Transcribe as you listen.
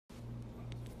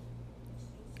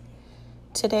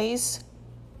Today's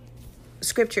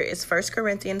scripture is 1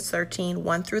 Corinthians 13,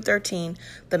 1 through 13,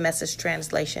 the Message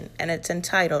translation, and it's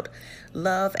entitled,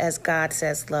 Love as God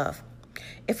Says Love.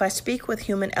 If I speak with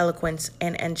human eloquence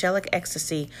and angelic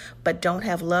ecstasy, but don't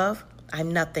have love,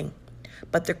 I'm nothing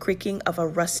but the creaking of a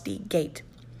rusty gate.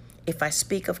 If I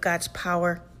speak of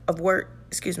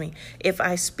if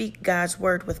I speak God's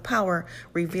word with power,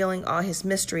 revealing all his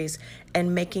mysteries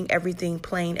and making everything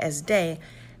plain as day,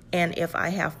 and if I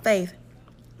have faith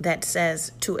that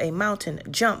says to a mountain,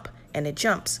 jump, and it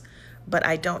jumps, but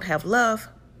I don't have love,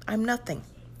 I'm nothing.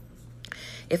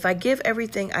 If I give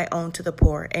everything I own to the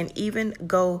poor and even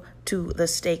go to the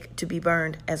stake to be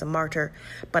burned as a martyr,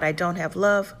 but I don't have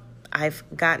love, I've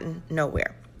gotten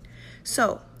nowhere.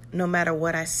 So, no matter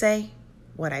what I say,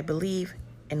 what I believe,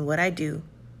 and what I do,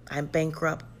 I'm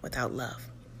bankrupt without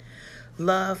love.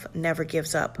 Love never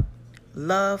gives up.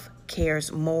 Love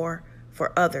cares more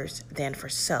for others than for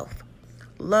self.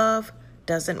 Love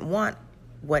doesn't want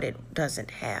what it doesn't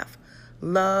have.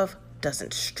 Love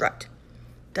doesn't strut,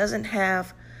 doesn't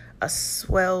have a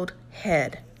swelled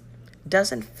head,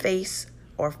 doesn't face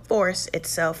or force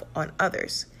itself on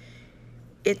others.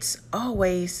 It's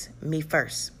always me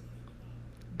first.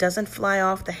 Doesn't fly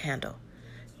off the handle.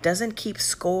 Doesn't keep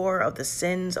score of the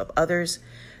sins of others.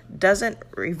 Doesn't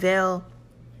revel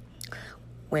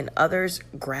when others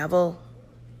gravel.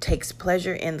 Takes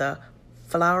pleasure in the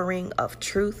flowering of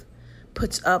truth.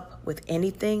 Puts up with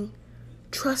anything.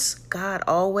 Trusts God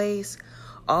always.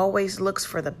 Always looks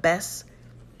for the best.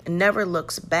 Never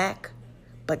looks back,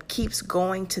 but keeps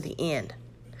going to the end.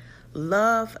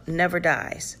 Love never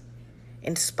dies.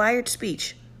 Inspired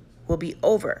speech will be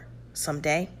over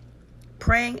someday.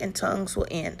 Praying in tongues will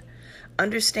end.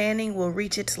 Understanding will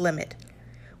reach its limit.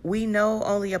 We know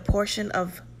only a portion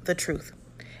of the truth,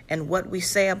 and what we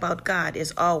say about God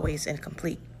is always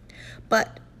incomplete.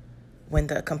 But when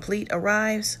the complete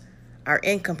arrives, our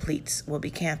incompletes will be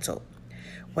canceled.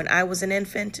 When I was an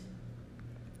infant,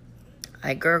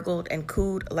 I gurgled and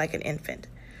cooed like an infant.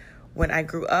 When I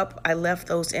grew up, I left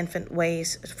those infant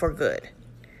ways for good.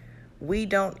 We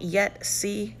don't yet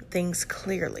see things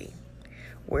clearly.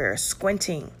 We're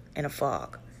squinting in a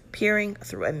fog, peering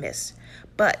through a mist.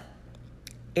 But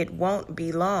it won't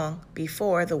be long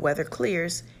before the weather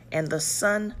clears and the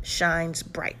sun shines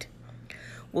bright.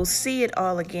 We'll see it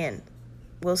all again.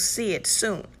 We'll see it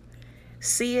soon.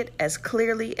 See it as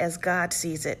clearly as God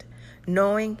sees it,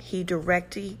 knowing He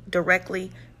directed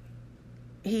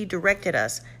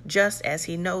us just as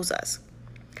He knows us.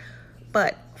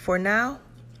 But for now,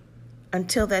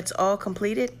 until that's all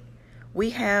completed,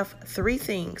 we have 3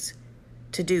 things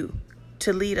to do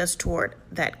to lead us toward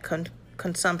that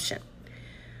consumption.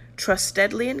 Trust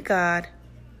steadily in God,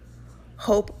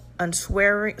 hope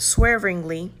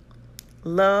unswervingly,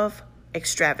 love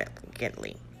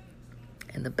extravagantly.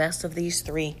 And the best of these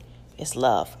 3 is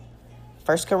love.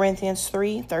 1 Corinthians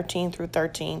 3, 13 through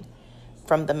 13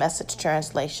 from the Message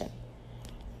translation.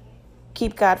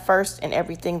 Keep God first in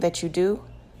everything that you do,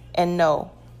 and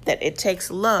know that it takes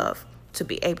love to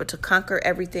be able to conquer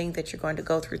everything that you're going to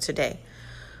go through today.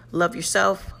 Love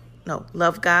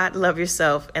God, love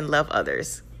yourself, and love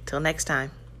others. Till next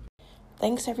time.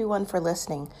 Thanks everyone for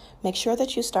listening. Make sure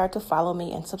that you start to follow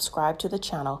me and subscribe to the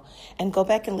channel, and go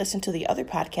back and listen to the other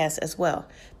podcasts as well.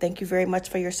 Thank you very much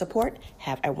for your support.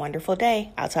 Have a wonderful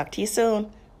day. I'll talk to you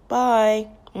soon. Bye.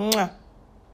 Mwah.